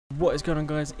What is going on,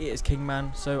 guys? It is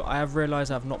Kingman. So I have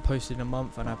realised I've not posted in a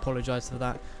month, and I apologise for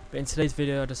that, but in today's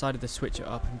video I decided to switch it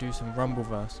up and do some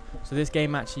Rumbleverse. So this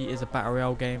game actually is a battle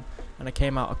royale game, and it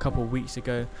came out a couple of weeks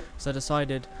ago, so I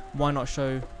decided why not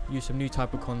show you some new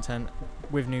type of content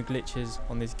with new glitches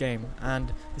on this game.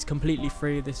 And it's completely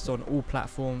free. This is on all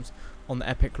platforms, on the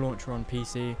Epic launcher on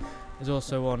PC, it's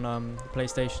also on the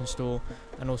PlayStation Store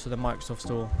and also the Microsoft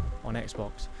Store on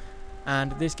Xbox.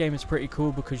 And this game is pretty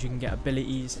cool because you can get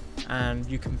abilities and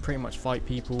you can pretty much fight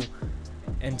people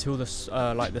until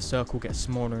the like the circle gets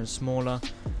smaller and smaller,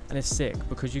 and it's sick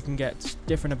because you can get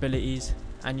different abilities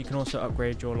and you can also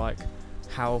upgrade your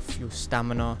health, your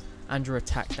stamina and your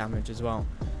attack damage as well.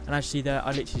 And actually there I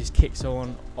literally just kicked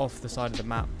someone off the side of the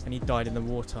map and he died in the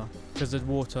water because the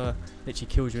water literally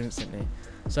kills you instantly.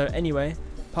 So anyway,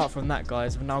 apart from that,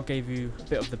 guys, I've now gave you a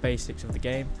bit of the basics of the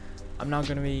game. I'm now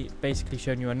going to be basically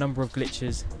showing you a number of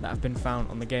glitches that have been found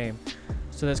on the game.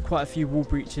 So there's quite a few wall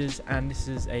breaches, and this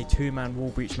is a two-man wall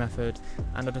breach method,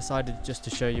 and I decided just to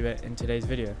show you it in today's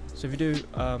video. So if you do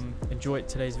enjoy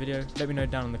today's video, let me know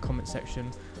down in the comment section,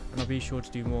 and I'll be sure to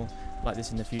do more like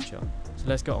this in the future. So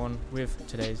let's get on with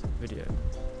today's video.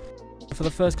 For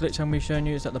the first glitch I'm going to be showing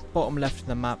you is at the bottom left of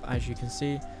the map, as you can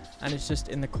see, and it's just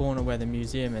in the corner where the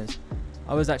museum is.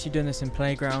 I was actually doing this in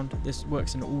Playground. This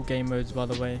works in all game modes, by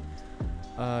the way,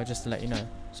 just to let you know.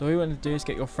 So what you want to do is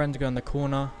get your friend to go in the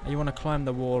corner, and you want to climb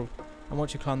the wall, and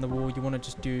once you climb the wall you want to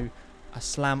just do a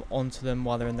slam onto them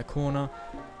while they're in the corner,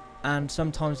 and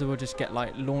sometimes they will just get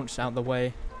launched out the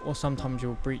way, or sometimes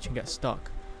you'll breach and get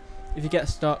stuck. If you get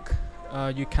stuck,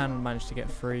 you can manage to get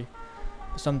free.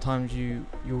 Sometimes you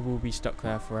will be stuck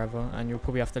there forever and you'll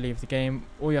probably have to leave the game,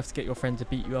 or you have to get your friend to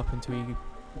beat you up until you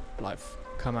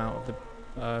come out of the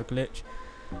glitch.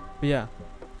 But yeah,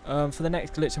 for the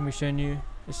next glitch I'm showing you,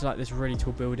 it's like this really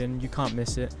tall building, you can't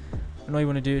miss it, and all you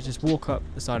want to do is just walk up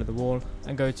the side of the wall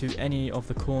and go to any of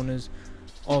the corners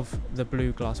of the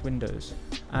blue glass windows,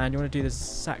 and you want to do the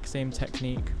exact same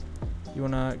technique. You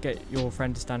want to get your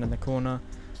friend to stand in the corner,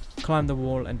 climb the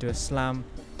wall and do a slam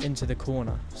into the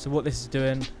corner. So what this is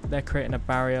doing, they're creating a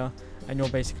barrier and you're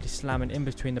basically slamming in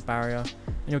between the barrier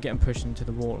and you're getting pushed into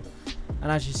the wall.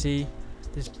 And as you see,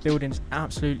 this building is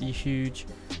absolutely huge,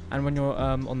 and when you're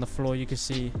on the floor you can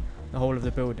see the whole of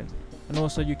the building. And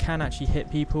also you can actually hit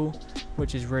people,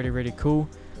 which is really cool,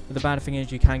 but the bad thing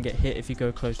is you can get hit if you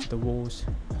go close to the walls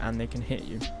and they can hit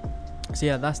you. So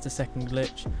yeah, that's the second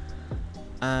glitch,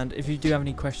 and if you do have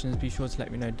any questions be sure to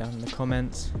let me know down in the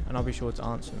comments and I'll be sure to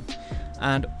answer them.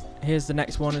 And here's the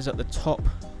next one, is at the top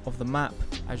of the map,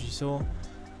 as you saw.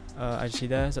 As you see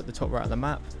there, it's at the top right of the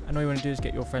map, and all you want to do is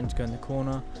get your friend to go in the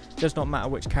corner. It does not matter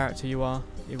which character you are,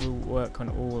 it will work on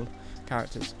all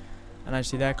characters. And as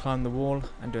you see there, climb the wall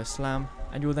and do a slam,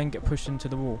 and you'll then get pushed into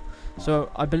the wall. So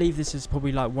I believe this is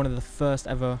probably one of the first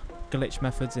ever glitch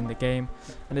methods in the game,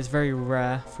 and it's very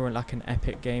rare for an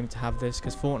Epic game to have this,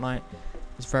 because Fortnite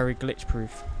is very glitch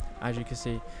proof. As you can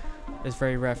see, it's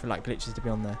very rare for glitches to be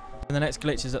on there. And the next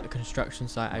glitch is at the construction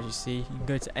site. As you see, you can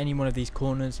go to any one of these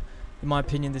corners. In my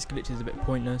opinion, this glitch is a bit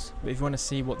pointless, but if you want to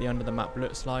see what the under the map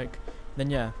looks like,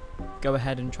 then yeah, go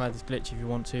ahead and try this glitch if you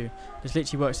want to. This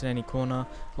literally works in any corner,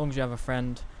 as long as you have a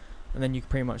friend, and then you can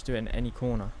pretty much do it in any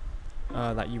corner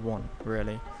that you want,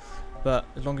 really. But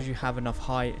as long as you have enough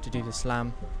height to do the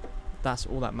slam, that's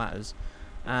all that matters.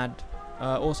 And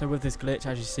also with this glitch,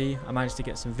 as you see, I managed to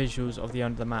get some visuals of the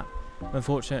under the map.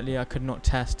 Unfortunately, I could not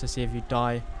test to see if you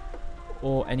die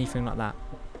or anything like that.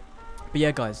 But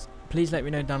yeah, guys, please let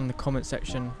me know down in the comment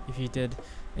section if you did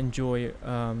enjoy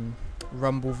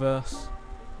Rumbleverse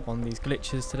on these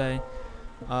glitches today.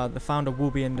 The founder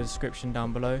will be in the description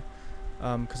down below,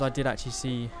 because I did actually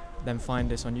see them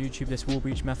find this on YouTube, this wall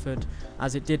breach method,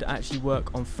 as it did actually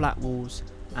work on flat walls,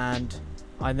 and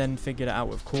I then figured it out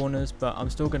with corners. But I'm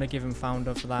still going to give him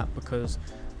founder for that, because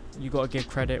you got to give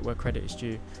credit where credit is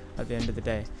due at the end of the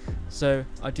day. So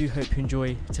I do hope you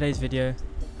enjoy today's video,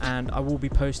 and I will be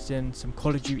posting some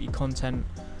Call of Duty content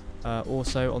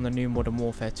also on the new Modern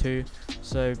Warfare 2,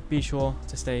 so be sure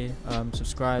to stay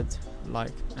subscribed,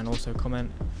 like and also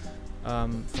comment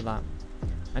for that.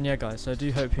 And yeah, guys, so I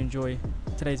do hope you enjoy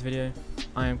today's video.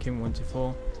 I am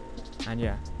King124, and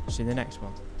yeah, see you in the next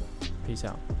one. Peace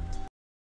out.